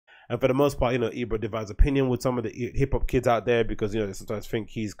And for the most part, you know, Ebro divides opinion with some of the hip hop kids out there, because, you know, they sometimes think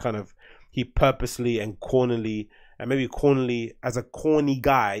he purposely and cornily, and maybe cornily, as a corny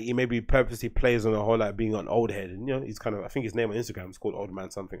guy, he maybe purposely plays on the whole like being an old head. And, you know, he's kind of, I think his name on Instagram is called Old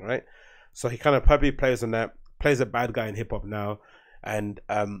Man something, right? So he kind of purposely plays on that, plays a bad guy in hip hop now. And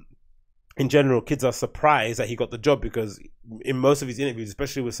in general, kids are surprised that he got the job, because in most of his interviews,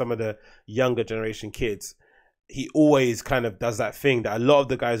 especially with some of the younger generation kids, he always kind of does that thing that a lot of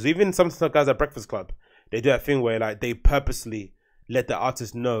the guys, even some of the guys at Breakfast Club, they do that thing where like they purposely let the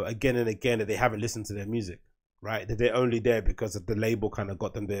artist know again and again that they haven't listened to their music, right? That they're only there because of the label kind of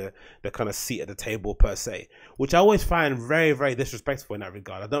got them the kind of seat at the table per se, which I always find very, very disrespectful in that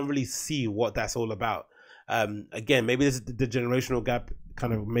regard. I don't really see what that's all about. Again, maybe this is the generational gap,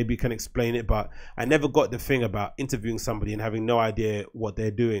 kind of maybe can explain it, but I never got the thing about interviewing somebody and having no idea what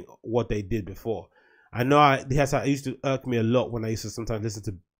they're doing, what they did before. I know it used to irk me a lot when I used to sometimes listen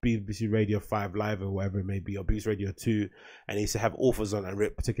to BBC Radio 5 Live or whatever it may be, or BBC Radio 2, and they used to have authors on and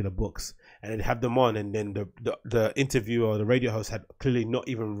read particular books, and they'd have them on, and then the interviewer or the radio host had clearly not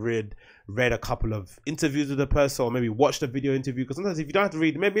even read a couple of interviews with the person, or maybe watched a video interview, because sometimes if you don't have to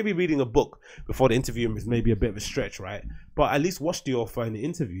read, maybe reading a book before the interview is maybe a bit of a stretch, right? But at least watch the author in the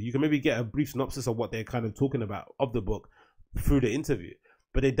interview. You can maybe get a brief synopsis of what they're kind of talking about of the book through the interview.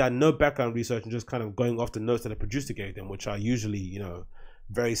 But they've done no background research and just kind of going off the notes that the producer gave them, which are usually, you know,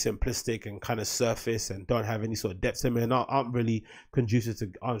 very simplistic and kind of surface and don't have any sort of depth to them, and aren't really conducive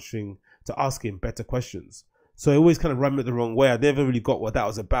to asking better questions. So it always kind of rubbed me the wrong way. I never really got what that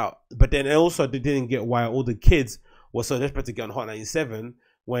was about. But then also they didn't get why all the kids were so desperate to get on Hot 97,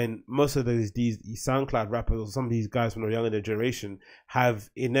 when most of these SoundCloud rappers, or some of these guys from the younger generation, have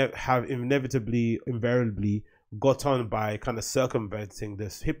invariably got on by kind of circumventing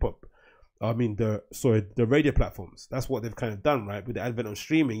this hip hop. The radio platforms. That's what they've kind of done, right? With the advent of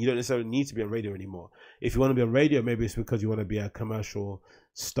streaming, you don't necessarily need to be on radio anymore. If you want to be on radio, maybe it's because you want to be a commercial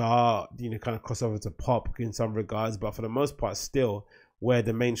star, you know, kind of cross over to pop in some regards. But for the most part, still, where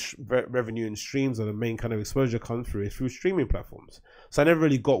the main revenue and streams, or the main kind of exposure comes through, is through streaming platforms. So I never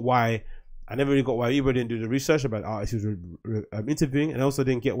really got why Ebro didn't do the research about artists he was interviewing, and I also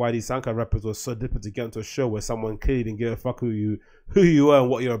didn't get why these SoundCloud rappers were so different to get into a show where someone clearly didn't give a fuck who you were and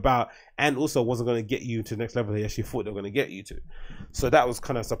what you're about, and also wasn't going to get you to the next level they actually thought they were going to get you to. So that was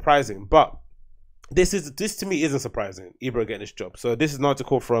kind of surprising. But this to me isn't surprising, Ebro getting this job. So this is an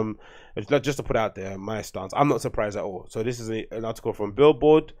article from, just to put out there my stance, I'm not surprised at all. So this is an article from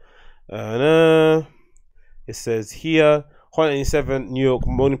Billboard. It says here, Hot 97 New York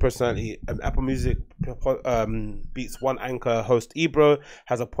morning personality Apple Music Beats One anchor host Ebro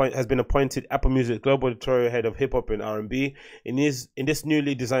has been appointed Apple Music Global Editorial Head of Hip Hop and R&B. In this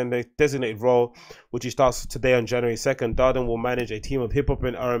newly designated role, which he starts today on January 2nd, Darden will manage a team of hip hop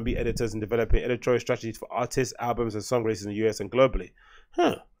and R&B editors in developing editorial strategies for artists, albums, and songwriters in the US and globally.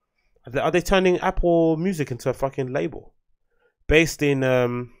 Are they turning Apple Music into a fucking label? Based in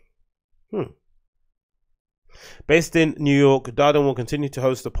Based in New York, Darden will continue to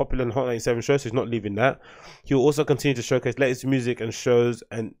host the popular Hot 97 show, so he's not leaving that. He will also continue to showcase latest music and shows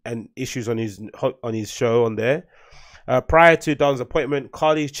and issues on his show on there. Prior to Darden's appointment,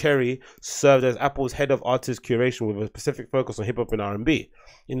 Carly Cherry served as Apple's head of artist curation with a specific focus on hip hop and R&B.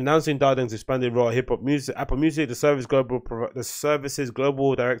 In announcing Darden's expanded role at Apple Music, the service's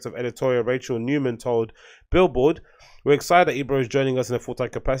global director of editorial Rachel Newman told Billboard, "We're excited that Ebro is joining us in a full-time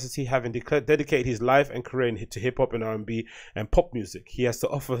capacity, having dedicated his life and career to hip-hop and R&B and pop music. He has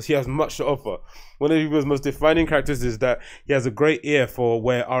much to offer. One of Ebro's most defining characteristics is that he has a great ear for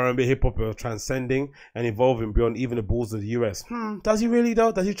where R&B hip-hop are transcending and evolving beyond even the borders of the US." Does he really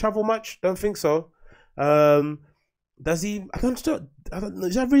though? Does he travel much? Don't think so. Does he? I don't know.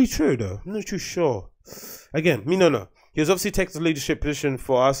 Is that really true though? I'm not too sure. Again, no. He has obviously taken the leadership position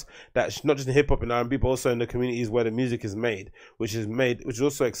for us, that's not just in hip hop and R&B, but also in the communities where the music is made, which is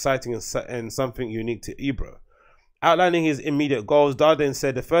also exciting and something unique to Ebro. Outlining his immediate goals, Darden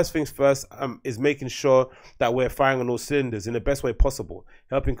said, "The first things first is making sure that we're firing on all cylinders in the best way possible,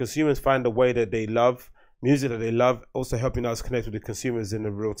 helping consumers find the way that they love, music that they love, also helping us connect with the consumers in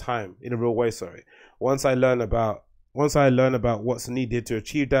a real way. Once I learn about what's needed to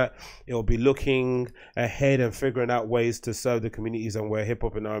achieve that, it will be looking ahead and figuring out ways to serve the communities and where hip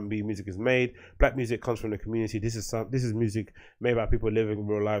hop and R&B music is made. Black music comes from the community. This is music made by people living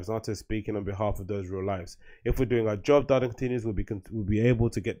real lives, not just speaking on behalf of those real lives. If we're doing our job," Darden continues, we'll be able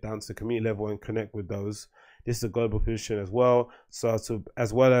to get down to the community level and connect with those. This is a global position as well. So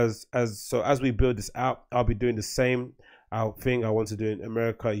as we build this out, I'll be doing the same thing I want to do in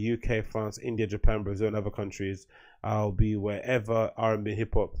America, UK, France, India, Japan, Brazil, and other countries. I'll be wherever R&B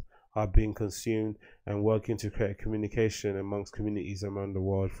hip hop are being consumed, and working to create communication amongst communities around the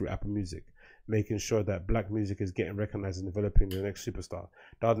world through Apple Music, making sure that black music is getting recognized and developing the next superstar.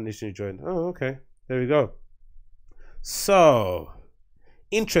 Darden initially joined. Oh, okay. There we go. So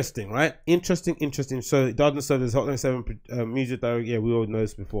interesting, right? Interesting. So Darden served as Hot 97 music director. Yeah, we all know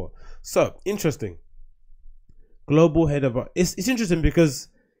this before. So interesting. Global head of it's interesting because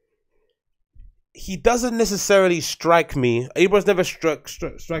he doesn't necessarily strike me. Ebro's never struck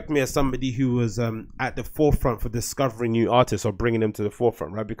me as somebody who was at the forefront for discovering new artists or bringing them to the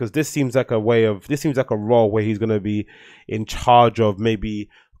forefront, right? Because this seems like a role where he's going to be in charge of maybe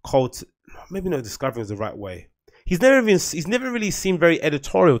not discovering is the right way. He's never really seemed very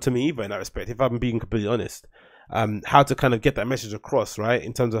editorial to me either in that respect, if I'm being completely honest. How to kind of get that message across, right?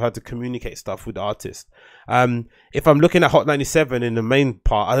 In terms of how to communicate stuff with the artist. If I'm looking at Hot 97 in the main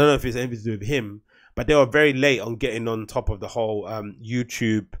part, I don't know if it's anything to do with him, but they were very late on getting on top of the whole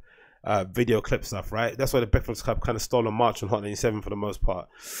YouTube video clip stuff, right? That's why the Breakfast Club kind of stole a march on Hot 97 for the most part.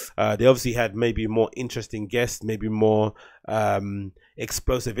 They obviously had maybe more interesting guests, maybe more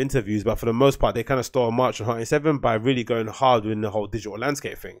explosive interviews, but for the most part, they kind of stole a march on Hot 97 by really going hard in the whole digital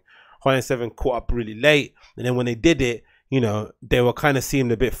landscape thing. Hot 97 caught up really late, and then when they did it, you know, they were kind of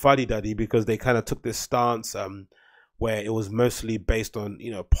seemed a bit fuddy-duddy because they kind of took this stance where it was mostly based on, you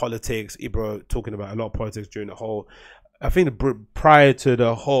know, politics. Ebro talking about a lot of politics during the whole, I think prior to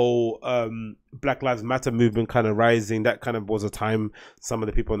the whole Black Lives Matter movement kind of rising, that kind of was a time some of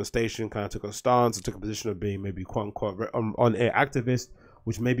the people on the station kind of took a stance and took a position of being maybe quote-unquote on-air activists,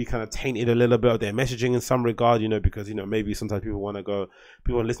 which maybe kind of tainted a little bit of their messaging in some regard, you know, because, you know, maybe sometimes people want to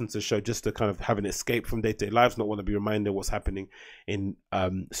listen to the show just to kind of have an escape from day-to-day lives, not want to be reminded of what's happening in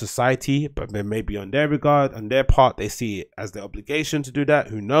society, but then maybe on their part, they see it as their obligation to do that,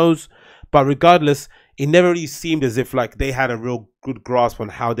 who knows? But regardless, it never really seemed as if like they had a real good grasp on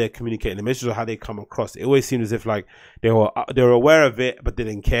how they're communicating the message or how they come across. It always seemed as if like they were aware of it, but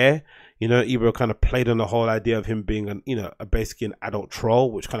didn't care. You know, Ebro kind of played on the whole idea of him being basically an adult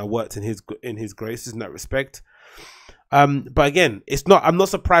troll, which kind of worked in his graces in that respect. But again, I'm not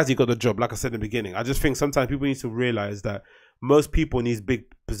surprised he got the job. Like I said in the beginning, I just think sometimes people need to realize that most people in these big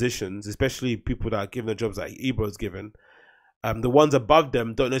positions, especially people that are given the jobs that Ebro's given, the ones above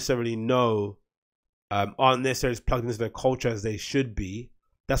them don't necessarily know, aren't necessarily plugged into their culture as they should be.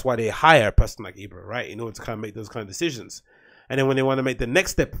 That's why they hire a person like Ebro, right? In order to kind of make those kind of decisions. And then when they want to make the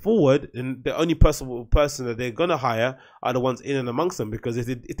next step forward, and the only person that they're gonna hire are the ones in and amongst them. Because if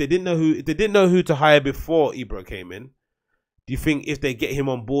they didn't know who to hire before Ebro came in, do you think if they get him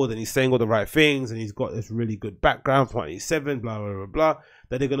on board and he's saying all the right things and he's got this really good background, 27, blah blah blah blah,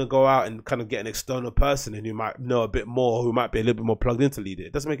 that they're gonna go out and kind of get an external person and who might know a bit more, who might be a little bit more plugged in to lead it?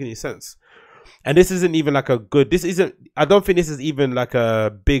 It doesn't make any sense. And this isn't even like I don't think this is even like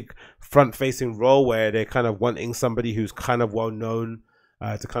a big front facing role where they're kind of wanting somebody who's kind of well known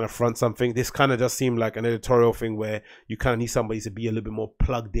to kind of front something. This kind of just seemed like an editorial thing where you kind of need somebody to be a little bit more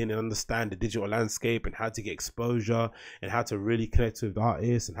plugged in and understand the digital landscape and how to get exposure and how to really connect with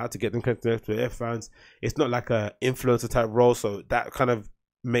artists and how to get them connected to their fans. It's not like a influencer type role, so that kind of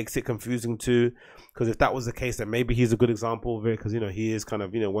makes it confusing too, because if that was the case, then maybe he's a good example of it, because, you know, he is kind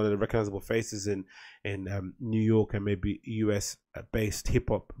of, you know, one of the recognizable faces in New York and maybe US based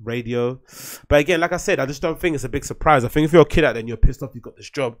hip-hop radio. But again, like I said, I just don't think it's a big surprise. I think if you're a kid out there and you're pissed off you got this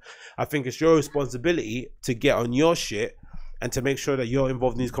job, I think it's your responsibility to get on your shit and to make sure that you're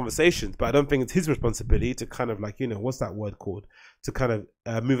involved in these conversations. But I don't think it's his responsibility to kind of like, you know, what's that word called? To kind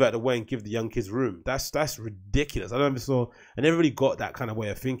of move out of the way and give the young kids room. That's ridiculous. I never really got that kind of way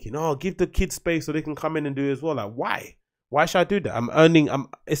of thinking. Oh, give the kids space so they can come in and do it as well. Like, why? Why should I do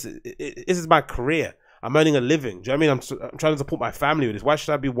that? This is my career. I'm earning a living. Do you know what I mean? I'm trying to support my family with this. Why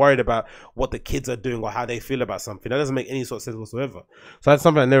should I be worried about what the kids are doing or how they feel about something? That doesn't make any sort of sense whatsoever. So that's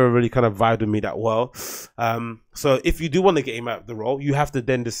something that never really kind of vibed with me that well. So if you do want to get him out of the role, you have to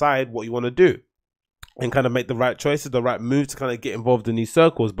then decide what you want to do and kind of make the right choices, the right move to kind of get involved in these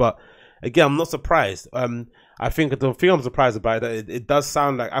circles. But again, I'm not surprised. I think the thing I'm surprised about is that it does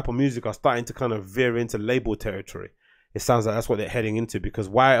sound like Apple Music are starting to kind of veer into label territory. It sounds like that's what they're heading into, because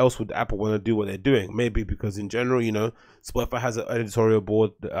why else would Apple want to do what they're doing? Maybe because in general, you know, Spotify has an editorial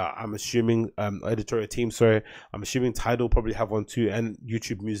board. I'm assuming editorial team. Sorry, I'm assuming Tidal probably have one too, and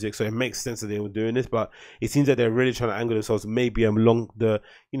YouTube Music. So it makes sense that they were doing this, but it seems that they're really trying to angle themselves maybe along the,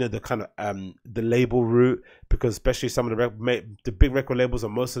 you know, the kind of the label route, because especially some of the big record labels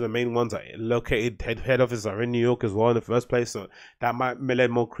and most of the main ones are located, head offices are in New York as well in the first place. So that might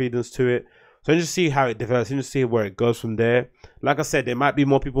lend more credence to it. So just see how it develops, and just see where it goes from there. Like I said, there might be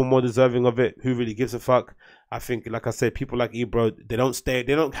more people more deserving of it. Who really gives a fuck? I think, like I said, people like Ebro, they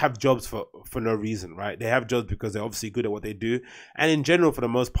don't have jobs for no reason, right? They have jobs because they're obviously good at what they do, and in general, for the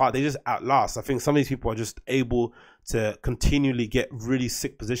most part, they just outlast. I think some of these people are just able to continually get really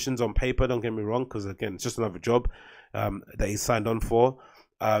sick positions on paper. Don't get me wrong, because again, it's just another job that he signed on for.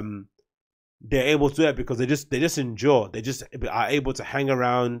 They're able to do that because they just endure. They just are able to hang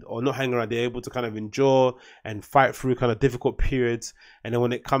around, or not hang around. They're able to kind of endure and fight through kind of difficult periods. And then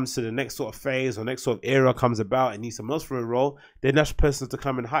when it comes to the next sort of phase or next sort of era comes about and needs someone else for a role, they're the next person to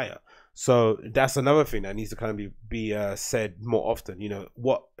come and hire. So that's another thing that needs to kind of be said more often. You know,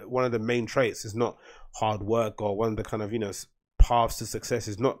 one of the main traits is not hard work, or one of the kind of, you know, paths to success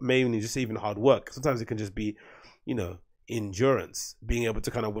is not mainly just even hard work. Sometimes it can just be, you know, endurance, being able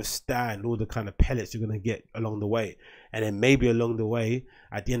to kind of withstand all the kind of pellets you're going to get along the way. And then maybe along the way,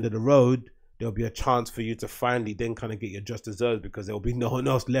 at the end of the road, there'll be a chance for you to finally then kind of get your just desserts, because there'll be no one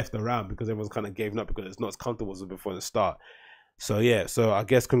else left around, because everyone's kind of given up because it's not as comfortable as before the start. So yeah, so I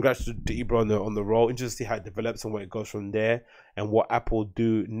guess congrats to Ebro on the role. Interesting to see how it develops and where it goes from there, and what Apple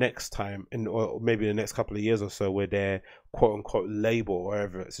do next time, or maybe the next couple of years or so, with their quote unquote label, or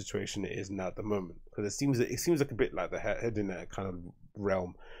whatever situation it is now at the moment. Because it seems like a bit like the head in that kind of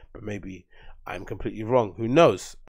realm, but maybe I'm completely wrong. Who knows?